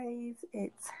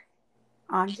It's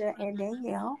Anja and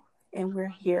Danielle, and we're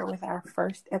here with our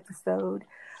first episode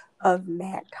of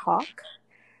MADTalk.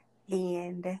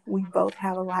 And we both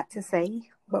have a lot to say,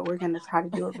 but we're going to try to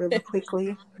do it really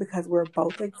quickly because we're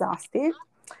both exhausted.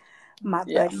 My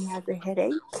buddy has a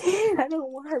headache, and I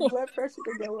don't want her blood pressure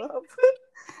to go up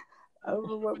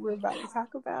over what we're about to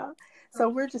talk about. So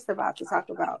we're just about to talk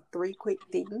about three quick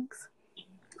things.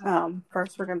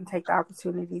 First, we're going to take the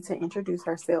opportunity to introduce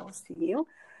ourselves to you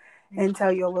and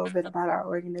tell you a little bit about our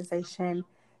organization,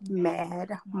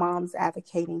 M.A.D, Moms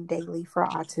Advocating Daily for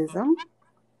Autism.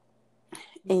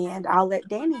 And I'll let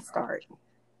Danny start.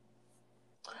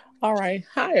 All right.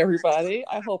 Hi, everybody.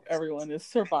 I hope everyone is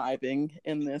surviving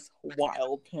in this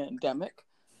wild pandemic.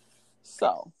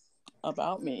 So,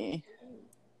 about me,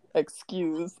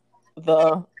 excuse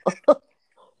the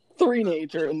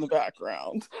three-nager in the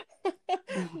background.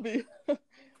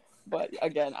 But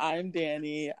again, I'm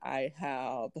Danny. I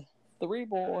have 3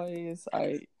 boys.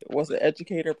 I was an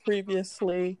educator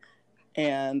previously,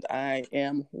 and I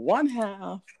am one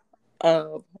half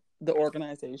of the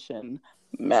organization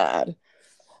M.A.D.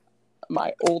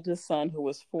 My oldest son, who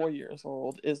was 4 years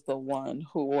old, is the one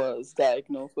who was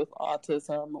diagnosed with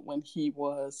autism when he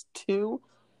was 2.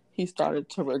 He started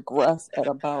to regress at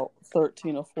about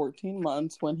 13 or 14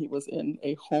 months when he was in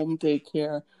a home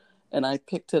daycare, and I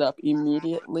picked it up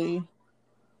immediately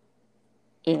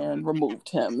and removed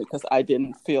him because I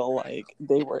didn't feel like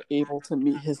they were able to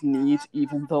meet his needs,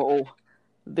 even though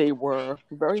they were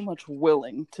very much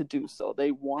willing to do so. They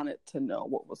wanted to know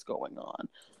what was going on.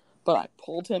 But I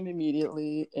pulled him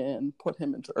immediately and put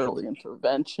him into early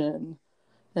intervention.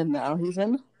 And now he's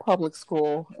in public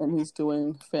school and he's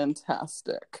doing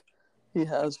fantastic. He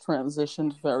has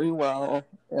transitioned very well,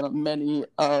 and many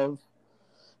of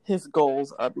his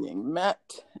goals are being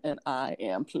met, and I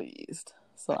am pleased.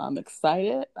 So I'm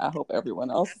excited. I hope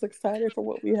everyone else is excited for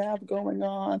what we have going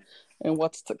on and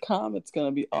what's to come. It's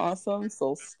going to be awesome.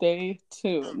 So stay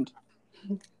tuned.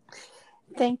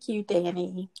 Thank you,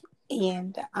 Danny.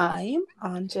 And I'm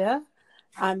Anja.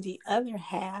 I'm the other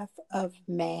half of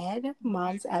M.A.D,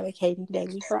 Moms Advocating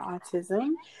Daily for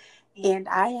Autism. And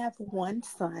I have one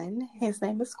son. His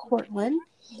name is Cortland.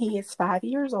 He is 5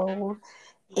 years old,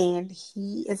 and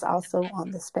he is also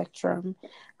on the spectrum.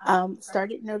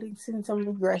 Started noticing some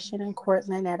regression in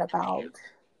Cortland at about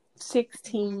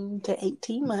 16 to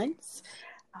 18 months.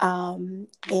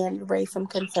 And raised some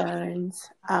concerns.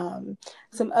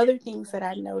 Some other things that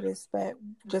I noticed, but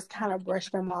just kind of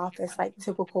brushed them off as like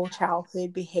typical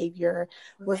childhood behavior,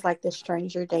 was like the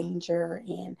stranger danger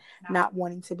and not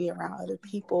wanting to be around other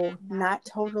people, not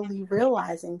totally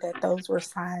realizing that those were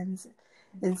signs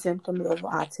and symptoms of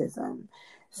autism.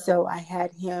 So I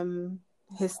had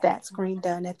his stat screen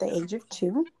done at the age of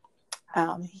 2.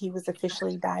 He was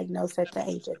officially diagnosed at the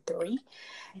age of 3.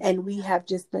 And we have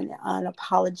just been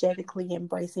unapologetically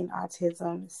embracing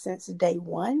autism since day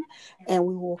one, and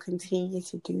we will continue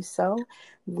to do so.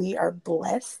 We are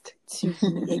blessed to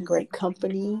be in great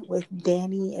company with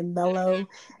Danny and Mello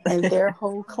and their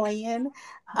whole clan.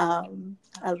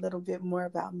 A little bit more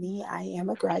about me. I am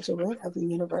a graduate of the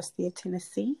University of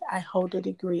Tennessee. I hold a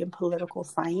degree in political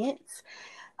science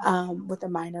with a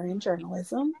minor in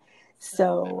journalism.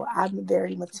 So I'm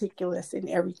very meticulous in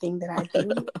everything that I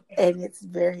do. And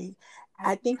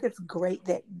I think it's great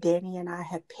that Danny and I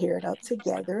have paired up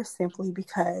together simply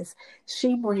because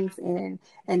she brings in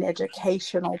an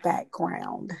educational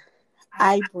background.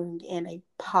 I bring in a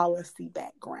policy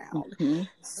background. Mm-hmm.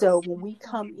 So when we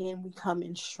come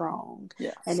in strong.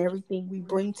 Yes. And everything we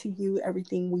bring to you,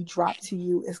 everything we drop to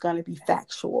you is going to be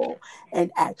factual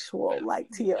and actual, like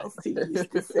TLC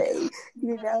used to say.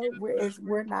 You know,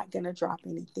 we're not going to drop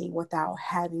anything without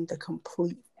having the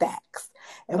complete facts.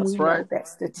 And that's we know that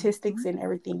statistics and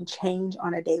everything change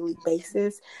on a daily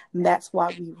basis. And that's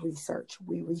why we research.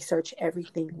 We research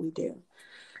everything we do.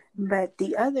 But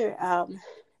the other...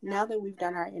 now that we've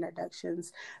done our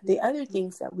introductions, the other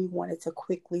things that we wanted to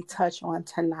quickly touch on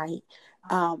tonight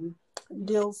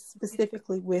deals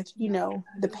specifically with,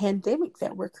 the pandemic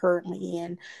that we're currently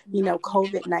in,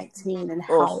 COVID-19 and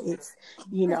how it's,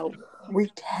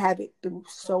 wreaked havoc through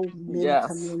so many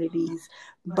communities.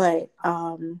 But,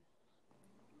 the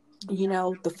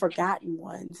forgotten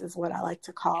ones is what I like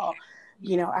to call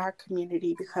our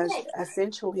community, because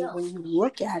essentially when you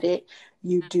look at it,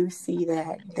 you do see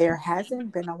that there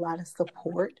hasn't been a lot of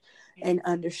support and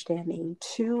understanding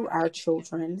to our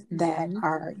children that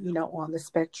are, on the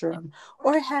spectrum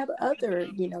or have other,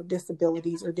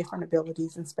 disabilities or different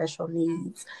abilities and special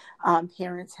needs.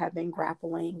 Parents have been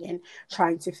grappling and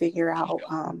trying to figure out,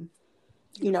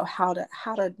 how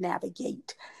to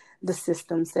navigate the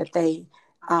systems that they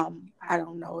I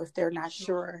don't know if they're not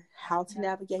sure how to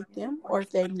navigate them or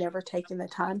if they've never taken the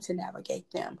time to navigate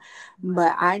them.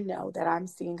 But I know that I'm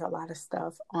seeing a lot of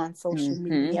stuff on social Mm-hmm.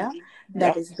 media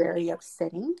that Yep. is very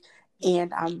upsetting.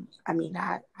 And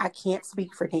I can't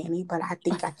speak for Danny, but I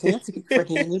think I can speak for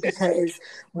Danny because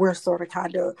we're sort of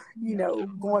kind of,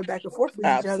 going back and forth with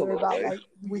each other about Absolutely. like,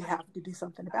 we have to do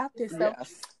something about this. So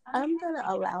Yes. I'm going to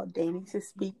allow Danny to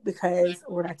speak because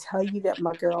when I tell you that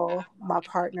my girl, my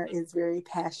partner, is very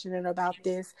passionate about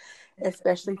this,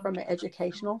 especially from an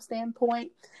educational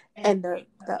standpoint. And the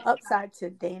upside to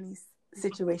Danny's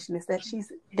situation is that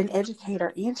she's an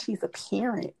educator and she's a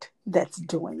parent that's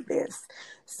doing this.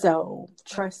 So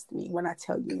trust me when I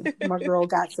tell you, my girl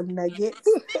got some nuggets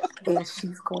and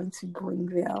she's going to bring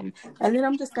them. And then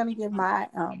I'm just going to give my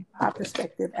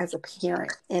perspective as a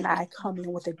parent, and I come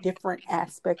in with a different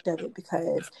aspect of it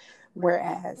because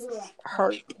whereas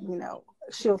her,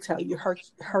 she'll tell you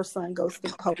her son goes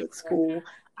to public school.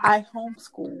 I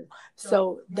homeschool.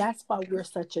 So that's why we're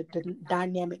such a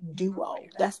dynamic duo.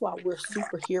 That's why we're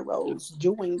superheroes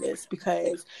doing this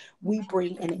because we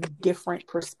bring in a different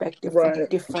perspective from Right.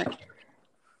 different,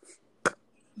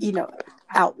 you know,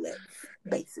 outlets,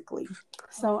 basically.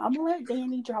 So I'm gonna let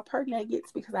Danny drop her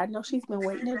nuggets because I know she's been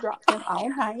waiting to drop them all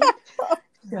night.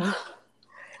 So,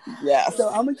 Yes. so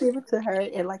I'm gonna give it to her.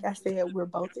 And like I said, we're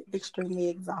both extremely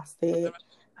exhausted.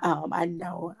 I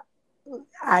know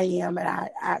I am, and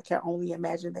I can only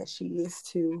imagine that she is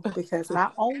too, because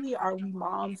not only are we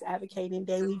moms advocating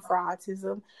daily for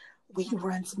autism, we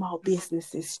run small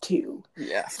businesses too.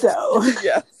 Yes. So,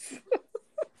 Yes.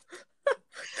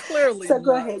 Clearly so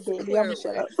go not. ahead, Danny. I'm gonna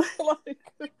shut Clearly. up.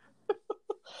 Like,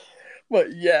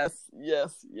 but yes,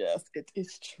 yes, yes, it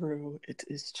is true. It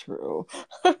is true.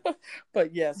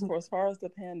 But yes, for as far as the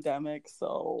pandemic,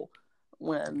 so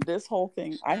when this whole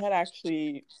thing, I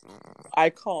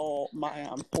call my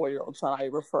 4-year-old son, I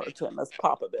refer to him as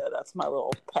Papa Bear. That's my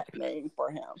little pet name for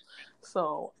him.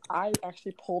 So I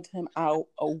actually pulled him out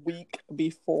a week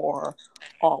before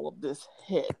all of this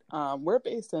hit. We're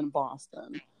based in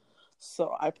Boston.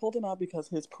 So I pulled him out because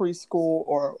his preschool,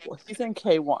 or well, he's in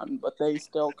K1, but they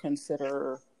still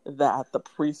consider that the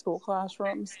preschool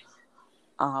classrooms.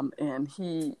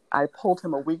 I pulled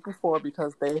him a week before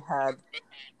because they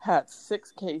had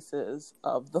 6 cases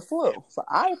of the flu. So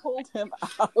I pulled him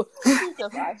out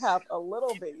because I have a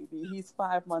little baby. He's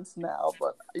 5 months now,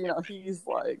 but he's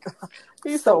like,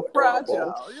 he's So so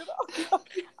adorable. fragile.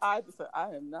 I just said, I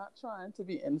am not trying to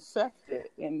be infected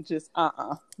and just,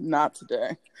 not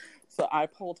today. So I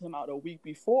pulled him out a week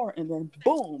before, and then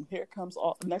boom, here comes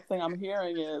all. The next thing I'm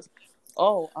hearing is,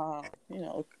 oh,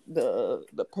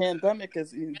 the pandemic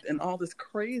is and all this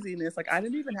craziness. Like I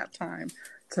didn't even have time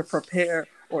to prepare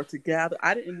or to gather.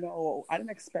 I didn't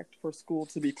expect for school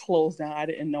to be closed down. I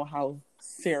didn't know how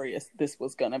serious this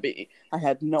was going to be. I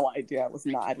had no idea.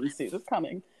 I didn't see this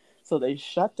coming. So they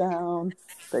shut down.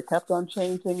 They kept on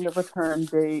changing the return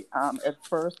date. At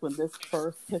first, when this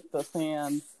first hit the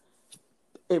fan,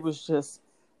 it was just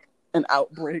an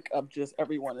outbreak of just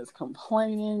everyone is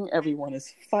complaining, everyone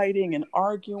is fighting and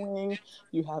arguing.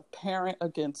 You have parent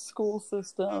against school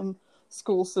system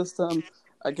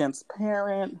against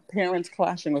parents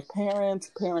clashing with parents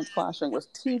clashing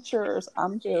with teachers.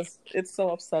 It's so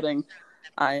upsetting.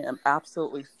 I am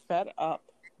absolutely fed up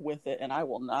with it, and I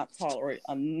will not tolerate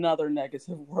another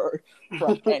negative word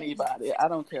from anybody. I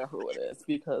don't care who it is,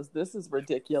 because this is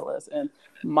ridiculous. And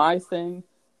my thing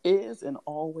is and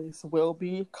always will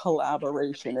be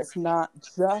collaboration. It's not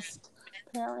just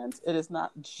parents, it is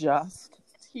not just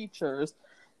teachers.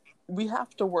 We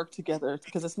have to work together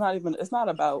because it's not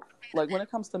about, like, when it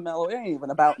comes to Mello, it ain't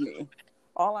even about me.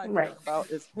 All I Right. care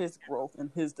about is his growth and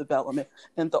his development.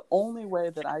 And the only way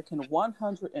that I can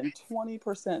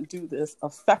 120% do this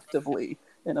effectively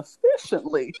and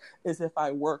efficiently is if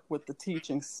I work with the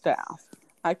teaching staff.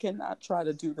 I cannot try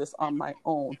to do this on my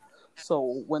own.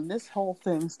 So when this whole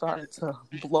thing started to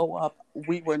blow up,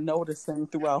 we were noticing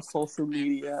throughout social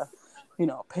media,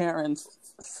 parents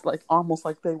like almost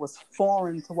like they was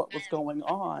foreign to what was going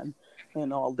on.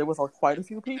 There was quite a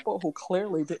few people who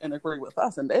clearly didn't agree with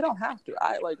us, and they don't have to.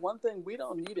 I like one thing: we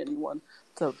don't need anyone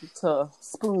to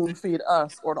spoon feed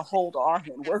us or to hold our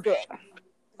hand. We're good.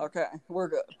 Okay, we're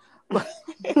good. But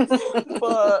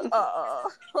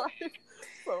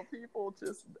so people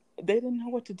just, they didn't know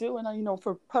what to do. And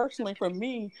for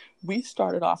me, we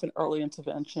started off in early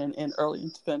intervention, and early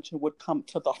intervention would come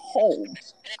to the home.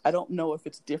 I don't know if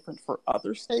it's different for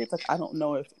other states. Like I don't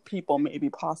know if people maybe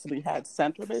possibly had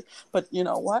center based, but you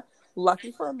know what?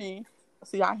 Lucky for me,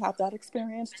 see, I have that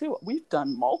experience too. We've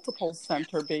done multiple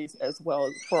center based as well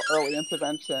as for early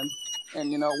intervention.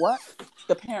 And you know what?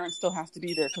 The parent still has to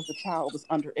be there because the child is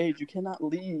underage. You cannot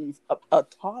leave a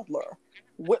toddler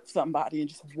with somebody and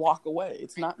just walk away.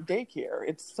 It's not daycare,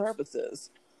 it's services.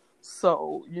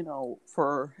 So,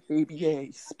 for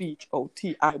ABA, speech,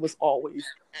 OT, I was always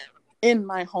in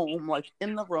my home, like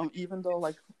in the room, even though,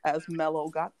 like, as Mello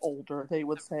got older, they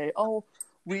would say, oh,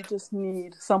 we just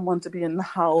need someone to be in the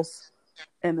house,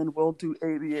 and then we'll do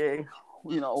ABA,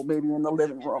 maybe in the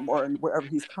living room or in wherever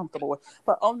he's comfortable with.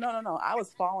 But oh, no, no, no, I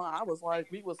was following.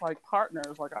 We was like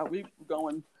partners, like we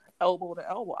going elbow to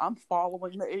elbow. I'm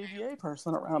following the ABA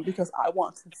person around because I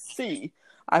want to see.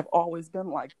 I've always been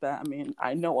like that. I mean,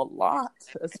 I know a lot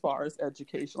as far as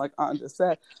education. Like Anja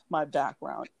said, my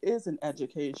background is in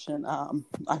education.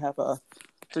 I have a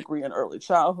degree in early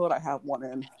childhood. I have one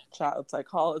in child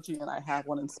psychology, and I have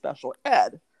one in special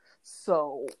ed.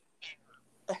 So,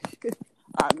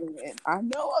 I mean, I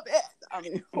know a bit. I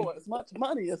mean, for as much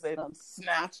money as they done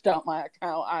snatched out my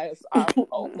account, I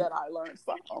hope that I learned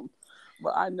some.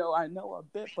 But I know a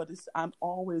bit. But I'm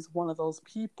always one of those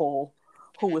people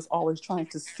who is always trying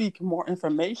to seek more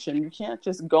information. You can't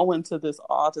just go into this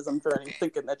autism journey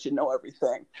thinking that you know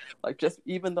everything. Like, just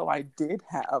even though I did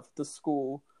have the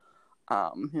school,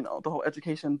 the whole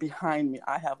education behind me,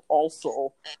 I have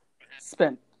also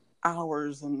spent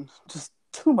hours and just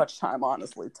too much time,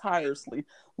 honestly, tirelessly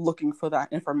looking for that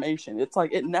information. It's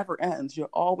like it never ends. You're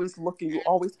always looking. You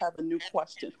always have a new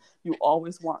question. You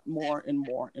always want more and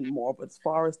more and more. But as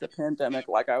far as the pandemic,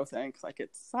 like I was saying, because I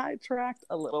get sidetracked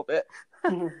a little bit,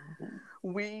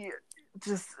 we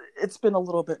it's been a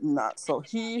little bit nuts. So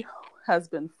he has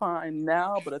been fine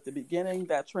now, but at the beginning,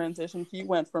 that transition, he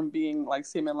went from being like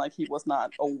seeming like he was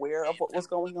not aware of what was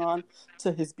going on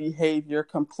to his behavior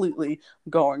completely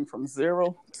going from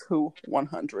 0 to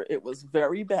 100. It was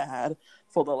very bad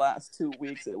for the last 2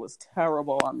 weeks. It was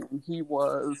terrible. I mean, he's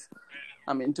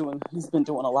been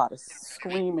doing a lot of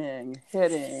screaming,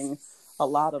 hitting, a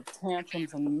lot of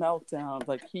tantrums and meltdowns.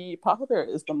 Like, Papa Bear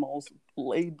is the most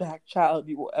laid back child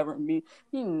you will ever meet.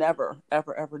 He never,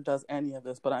 ever, ever does any of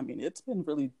this. But I mean, it's been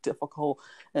really difficult.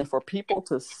 And for people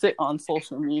to sit on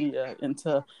social media and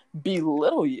to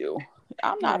belittle you,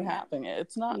 I'm not having it.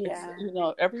 It's not,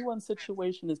 Yeah. Everyone's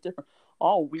situation is different.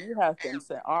 All we have been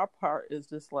saying, our part is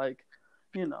just like,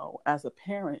 as a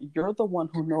parent, you're the one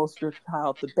who knows your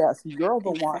child the best. You're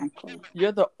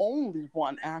the only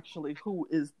one actually who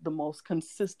is the most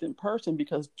consistent person,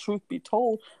 because truth be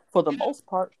told, for the most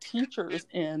part, teachers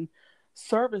and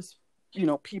service,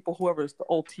 people, whoever is the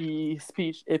OT,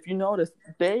 speech, if you notice,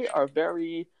 they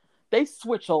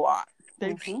switch a lot.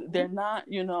 They're not,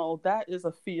 that is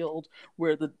a field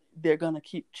where they're going to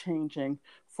keep changing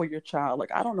for your child.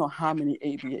 Like, I don't know how many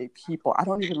ABA people, I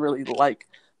don't even really like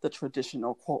the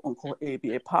traditional quote unquote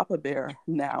ABA. Papa Bear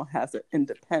now has an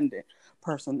independent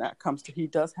person that comes to. He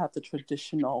does have the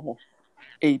traditional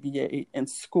ABA in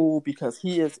school because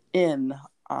he is in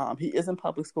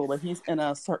public school, but he's in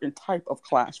a certain type of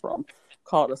classroom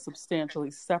called a substantially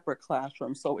separate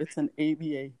classroom. So it's an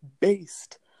ABA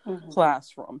based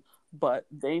classroom, but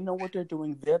they know what they're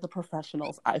doing. They're the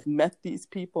professionals. I've met these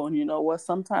people, and you know what?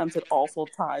 Sometimes it also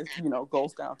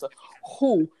goes down to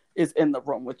who is in the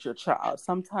room with your child.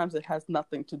 Sometimes it has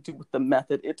nothing to do with the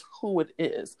method. It's who it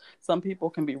is. Some people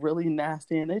can be really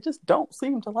nasty and they just don't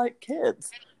seem to like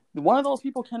kids. One of those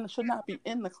people should not be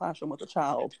in the classroom with a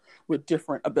child with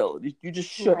different abilities. You just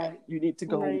shouldn't. Right. You need to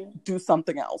go do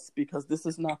something else, because this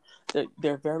is not,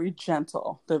 they're very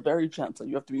gentle. They're very gentle.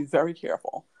 You have to be very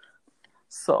careful.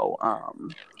 So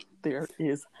there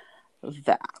is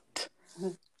that.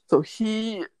 So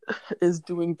he is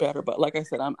doing better, but like I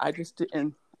said, I just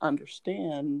didn't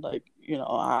understand. Like,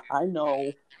 I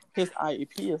know his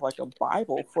IEP is like a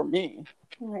Bible for me.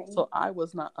 Right. So I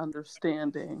was not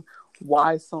understanding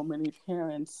why so many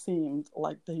parents seemed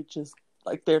like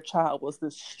like their child was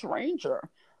this stranger.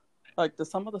 Like,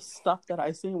 some of the stuff that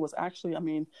I seen was actually, I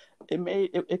mean,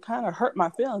 it kind of hurt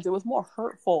my feelings. It was more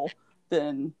hurtful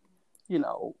than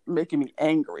making me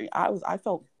angry. I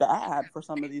felt bad for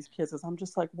some of these kids, because I'm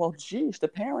just like, well, geez, the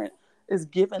parent is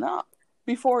giving up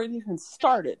before it even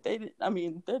started.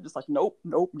 They're just like, nope,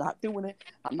 not doing it.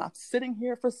 I'm not sitting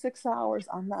here for 6 hours.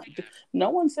 No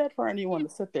one said for anyone to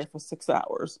sit there for 6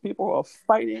 hours. People are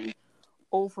fighting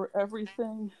over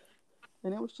everything,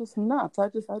 and it was just nuts. I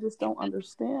just don't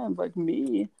understand. Like,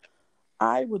 me,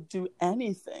 I would do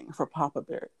anything for Papa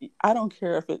Bear. I don't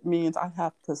care if it means I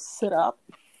have to sit up,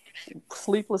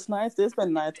 sleepless nights. There's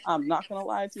been nights, I'm not gonna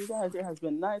lie to you guys, there has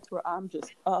been nights where I'm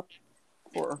just up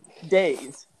for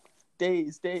days,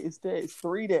 3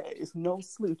 days, no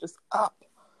sleep, just up.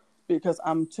 because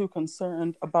I'm too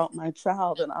concerned about my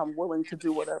child, and I'm willing to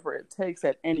do whatever it takes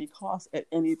at any cost, at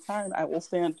any time. I will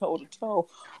stand toe to toe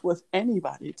with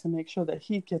anybody to make sure that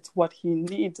he gets what he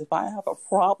needs. If I have a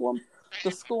problem,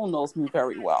 the school knows me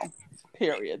very well,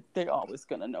 period. They're always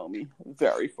going to know me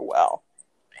very well.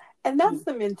 And that's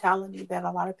the mentality that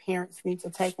a lot of parents need to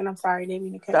take. And I'm sorry, I didn't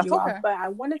mean to cut That's you off, okay. but I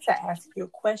wanted to ask you a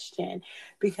question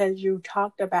because you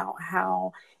talked about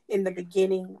how in the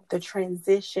beginning, the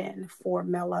transition for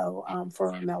Mello,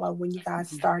 when you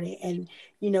guys started, and,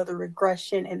 the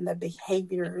regression and the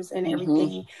behaviors and Mm-hmm.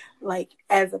 everything, like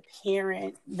as a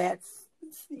parent that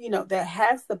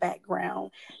has the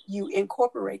background, you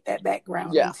incorporate that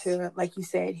background Yes. into, like you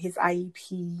said, his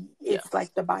IEP. It's Yes.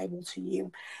 like the Bible to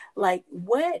you. Like,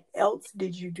 what else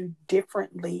did you do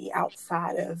differently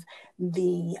outside of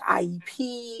the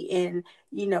IEP? And,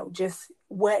 just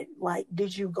what, like,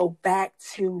 did you go back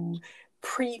to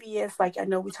previous, like, I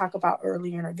know we talk about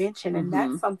early intervention, and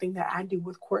Mm-hmm. that's something that I do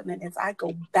with Cortland is I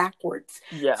go backwards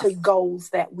to Yes. goals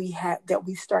that we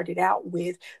started out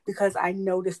with, because I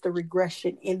noticed the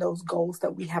regression in those goals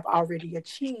that we have already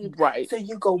achieved. Right. So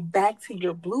you go back to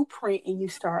your blueprint and you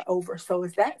start over. So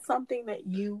is that something that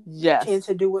you tend Yes.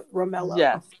 to do with Romello?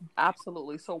 Yes,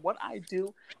 absolutely. So what I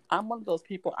do, I'm one of those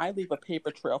people, I leave a paper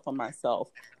trail for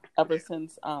myself ever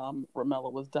since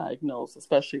Romello was diagnosed,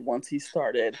 especially once he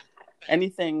started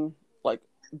anything, like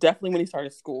definitely when he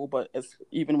started school, but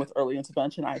even with early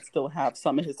intervention, I still have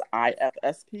some of his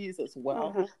IFSPs as well.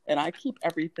 Mm-hmm. And I keep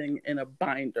everything in a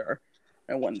binder.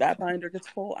 And when that binder gets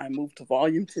full, I move to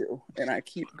volume 2 and I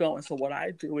keep going. So what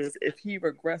I do is if he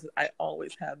regresses, I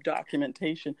always have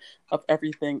documentation of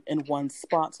everything in one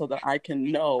spot so that I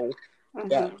can know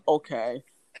that, Mm-hmm. okay,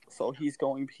 so he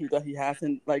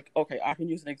hasn't, like, okay, I can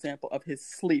use an example of his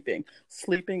sleeping.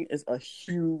 Sleeping is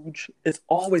it's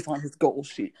always on his goal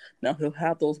sheet. Now he'll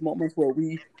have those moments where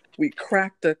we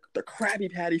crack the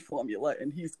Krabby Patty formula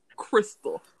and he's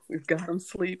crystal. We've got him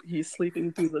he's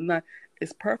sleeping through the night.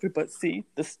 It's perfect, but see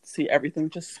everything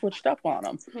just switched up on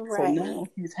him. So Right. now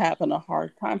he's having a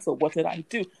hard time. So what did I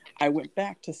do? I went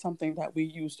back to something that we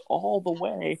used all the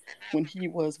way when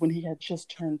he had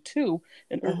just turned 2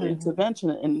 in early Mm-hmm. intervention,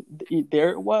 and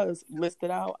there it was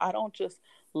listed out.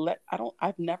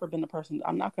 I've never been a person,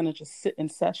 I'm not going to just sit in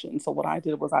session. So what I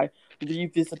did was I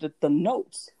revisited the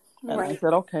notes and I Right.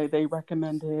 said, okay, they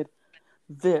recommended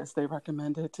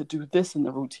to do this in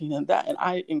the routine and that, and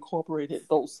I incorporated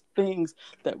those things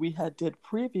that we had did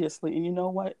previously. And you know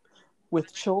what,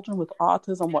 with children with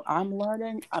autism, what I'm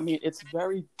learning, I mean, it's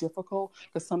very difficult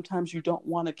because sometimes you don't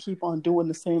want to keep on doing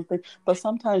the same thing, but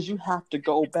sometimes you have to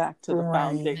go back to the Right.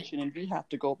 foundation and you have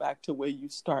to go back to where you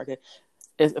started.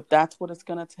 If that's what it's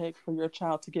going to take for your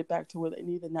child to get back to where they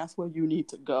need, then that's where you need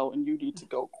to go, and you need to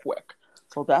go quick.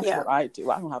 So that's Yeah. what I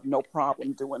do. I don't have no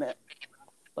problem doing it.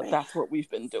 But Right. that's what we've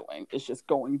been doing. It's just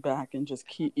going back and just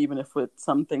even if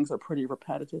some things are pretty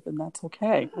repetitive, and that's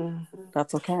okay. Mm-hmm.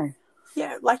 That's okay.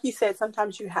 Yeah, like you said,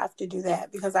 sometimes you have to do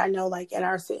that, because I know, like in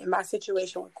my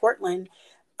situation with Cortland,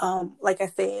 like I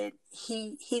said,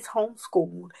 he's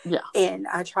homeschooled, Yeah. and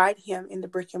I tried him in the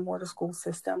brick and mortar school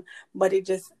system, but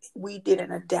we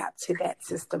didn't adapt to that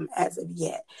system as of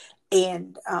yet.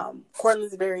 And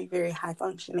Cortland's very, very high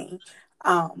functioning,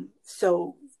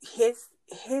 so his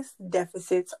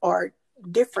deficits are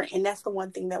different, and that's the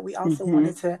one thing that we also Mm-hmm.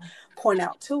 wanted to point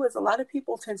out too, is a lot of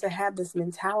people tend to have this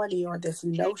mentality or this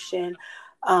notion,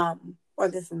 or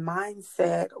this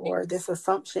mindset or this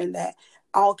assumption that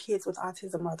all kids with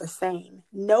autism are the same.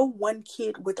 No one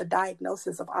kid with a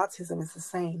diagnosis of autism is the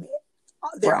same.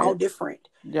 They're all Right. different.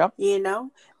 Yep.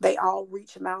 They all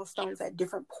reach milestones at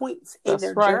different points in That's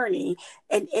their right. journey,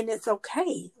 and it's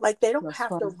okay. Like, they don't That's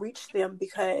have to right. reach them,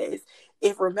 because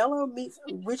if Romello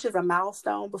reaches a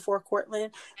milestone before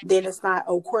Cortland, then it's not,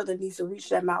 oh, Cortland needs to reach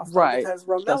that milestone Right. because That's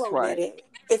Romello did right. it.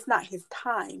 It's not his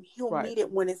time. He'll Right. meet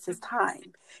it when it's his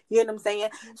time. You know what I'm saying?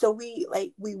 So we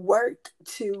work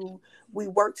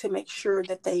to make sure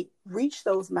that they reach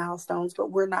those milestones,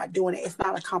 but we're not doing it. It's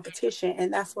not a competition,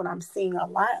 and that's what I'm seeing a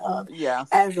lot of Yes.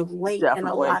 as of late in a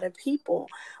Definitely. lot of people.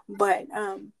 But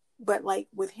like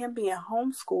with him being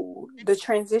homeschooled, the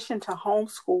transition to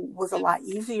homeschool was a lot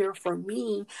easier for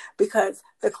me, because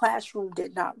the classroom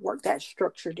did not work. That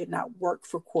structure did not work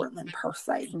for Cortland per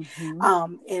se.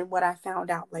 Mm-hmm. And what I found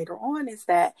out later on is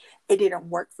that it didn't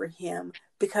work for him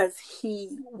because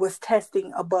he was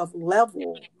testing above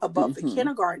the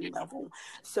kindergarten level.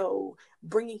 So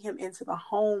bringing him into the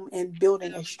home and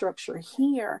building a structure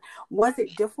here, was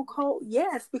it difficult?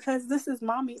 Yes, because this is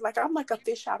mommy. Like, I'm like a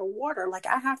fish out of water. Like,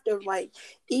 I have to, like,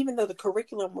 even though the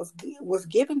curriculum was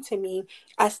given to me,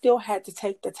 I still had to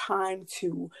take the time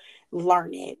to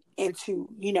learn it and to,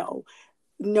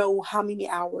 know how many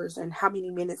hours and how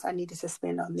many minutes I needed to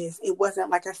spend on this. It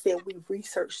wasn't, like I said, we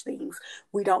research things.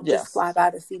 We don't just fly by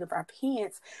the seat of our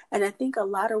pants. And I think a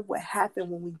lot of what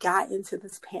happened when we got into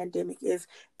this pandemic is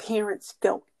parents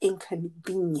felt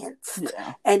inconvenienced.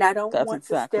 Yeah, and I don't want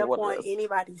to step on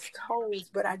anybody's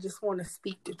toes, but I just want to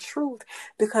speak the truth,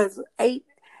 because 8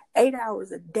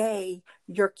 hours a day,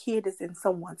 your kid is in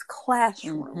someone's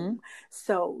classroom.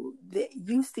 So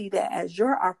you see that as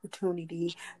your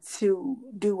opportunity to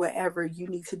do whatever you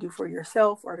need to do for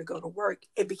yourself or to go to work.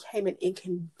 It became an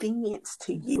inconvenience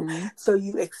to you. So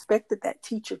you expected that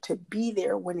teacher to be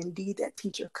there when indeed that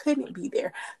teacher couldn't be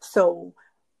there. So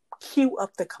cue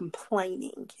up the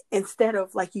complaining instead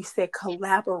of, like you said,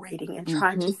 collaborating and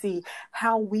trying to see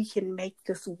how we can make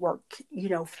this work,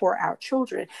 for our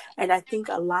children. And I think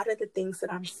a lot of the things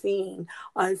that I'm seeing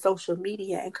on social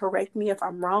media, and correct me if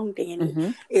I'm wrong,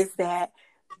 Danny, is that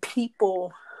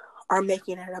people are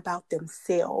making it about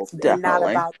themselves and not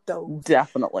about those.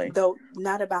 Though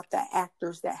not about the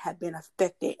actors that have been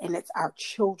affected, and it's our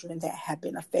children that have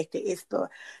been affected.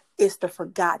 It's the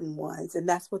forgotten ones, and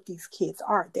that's what these kids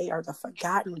are. They are the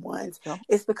forgotten ones.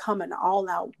 It's become an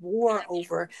all-out war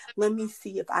over, let me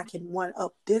see if I can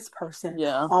one-up this person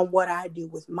on what I do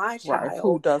with my child. Right.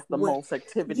 Who does the most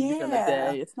activities in a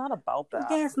day? It's not about that.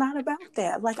 Yeah, it's not about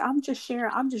that. Like, I'm just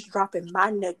dropping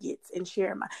my nuggets and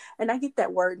sharing and I get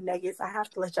that word nuggets. I have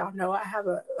to let y'all know I have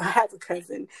a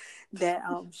cousin that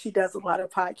she does a lot of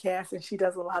podcasts, and she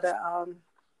does a lot of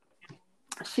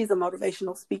she's a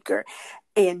motivational speaker,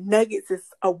 and nuggets is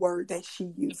a word that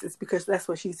she uses because that's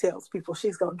what she tells people.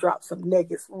 She's going to drop some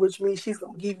nuggets, which means she's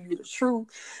going to give you the truth.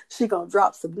 She's going to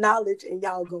drop some knowledge, and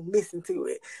y'all going to listen to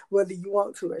it, whether you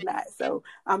want to or not. So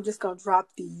I'm just going to drop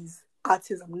these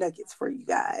autism nuggets for you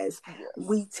guys.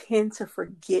 We tend to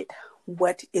forget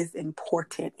what is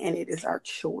important, and it is our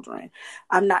children.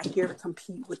 I'm not here to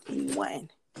compete with anyone,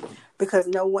 because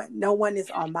no one is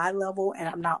on my level, and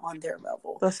I'm not on their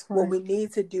level. That's right. What we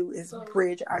need to do is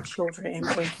bridge our children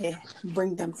and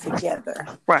bring them together.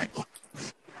 Right.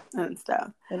 And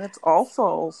stuff. And it's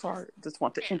also, just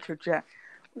want to interject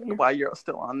while you're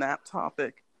still on that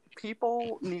topic.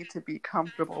 People need to be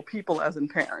comfortable. People as in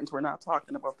parents. We're not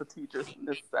talking about the teachers in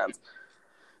this sense.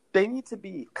 They need to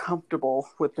be comfortable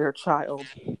with their child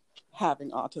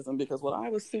having autism, because what I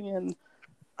was seeing,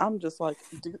 I'm just like,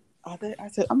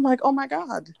 I'm like, oh my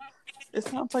God, it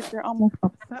sounds like they're almost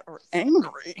upset or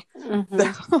angry.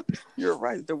 You're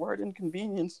right. The word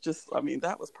inconvenience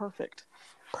that was perfect.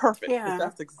 Yeah.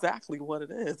 That's exactly what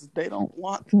it is. They don't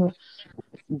want to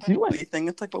do anything.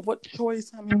 It's like, but what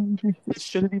choice?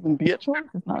 Should it even be a choice?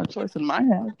 It's not a choice in my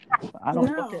head. I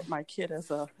don't look at my kid as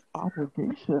an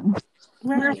obligation.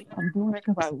 Right. I'm doing it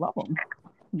because I love them.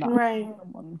 Not because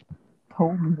someone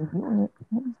told me to do it.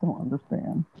 I just don't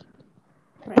understand.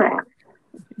 Right.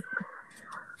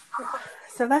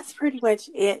 So that's pretty much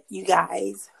it, you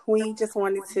guys. We just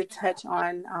wanted to touch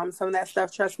on some of that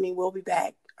stuff. Trust me, we'll be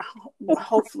back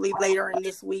hopefully later in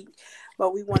this week.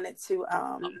 But we wanted to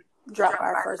drop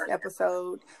our first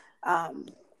episode.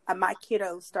 My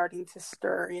kiddo's starting to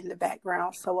stir in the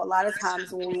background. So a lot of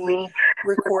times when we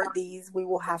record these, we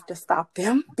will have to stop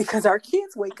them because our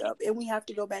kids wake up and we have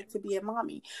to go back to being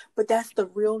mommy. But that's the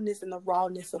realness and the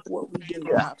rawness of what we do.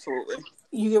 Yeah, absolutely.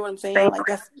 You get what I'm saying?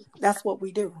 Like, that's what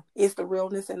we do. It's the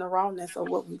realness and the rawness of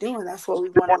what we do, and that's what we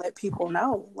want to let people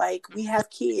know. Like, we have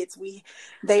kids.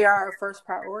 They are our first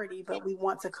priority, but we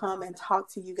want to come and talk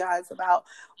to you guys about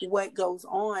what goes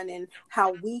on and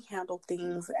how we handle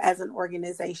things as an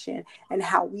organization and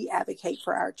how we advocate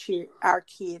for our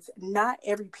kids. Not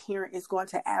every parent is going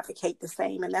to advocate the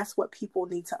same, and that's what people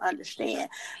need to understand.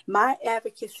 My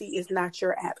advocacy is not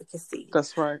your advocacy.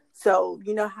 That's right. So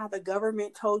you know how the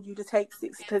government told you to stay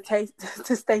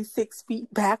 6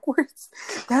 feet backwards?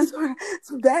 That's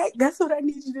what I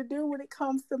need you to do when it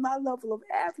comes to my level of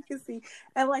advocacy.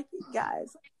 And like,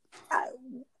 guys,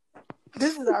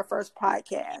 this is our first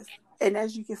podcast. And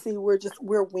as you can see,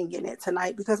 we're winging it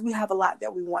tonight because we have a lot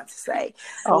that we want to say.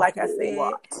 And like I said,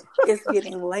 it's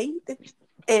getting late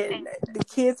and the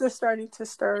kids are starting to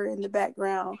stir in the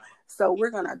background. So we're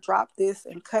going to drop this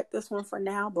and cut this one for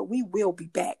now, but we will be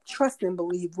back. Trust and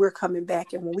believe we're coming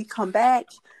back. And when we come back,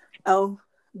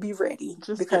 be ready.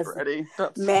 Just get ready.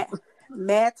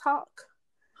 MADTalk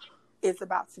is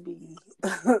about to be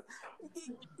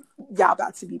y'all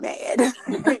about to be mad.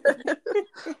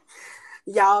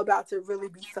 Y'all about to really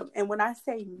be some. And when I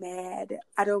say mad,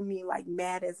 I don't mean like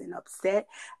mad as in upset.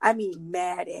 I mean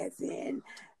mad as in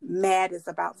MAD is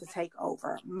about to take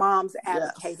over. Moms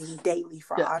advocating daily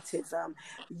for autism.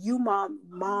 You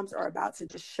moms are about to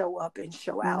just show up and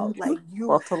show out. Like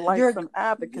to light some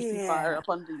advocacy fire up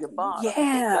under your bottom.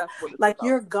 Yeah. That's what it's like about.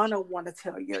 You're gonna want to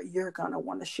tell you're gonna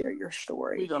want to share your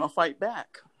story. We're gonna fight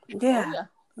back. Yeah.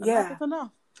 Enough is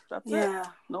enough. That's it.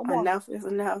 No more. Enough is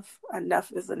enough.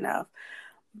 Enough is enough.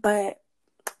 But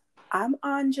I'm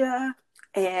Anja,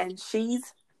 and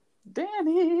she's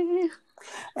Danny.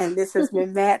 And this has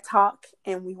been MADTalk,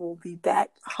 and we will be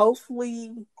back.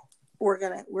 Hopefully, we're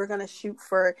gonna shoot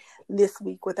for this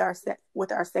week with our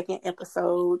second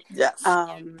episode. Yes.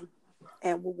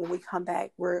 And when we come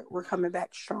back, we're coming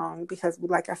back strong because,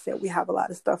 like I said, we have a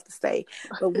lot of stuff to say.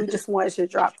 But we just wanted to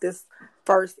drop this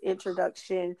first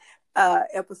introduction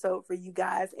episode for you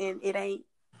guys, and it ain't.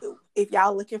 If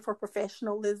y'all looking for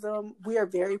professionalism, we are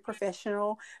very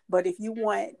professional. But if you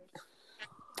want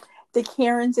the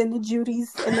Karens and the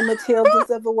Judys and the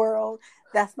Matildas of the world,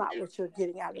 that's not what you're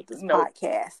getting out of this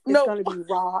podcast. It's going to be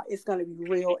raw. It's going to be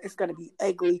real. It's going to be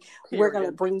ugly. We're going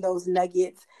to bring those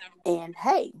nuggets. And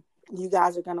hey, you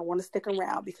guys are going to want to stick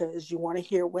around because you want to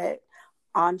hear what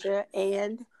Anja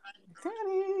and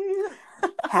Danny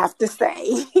have to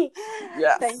say.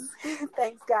 Yes.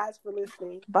 Thanks guys for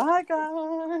listening. Bye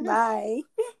guys. Bye.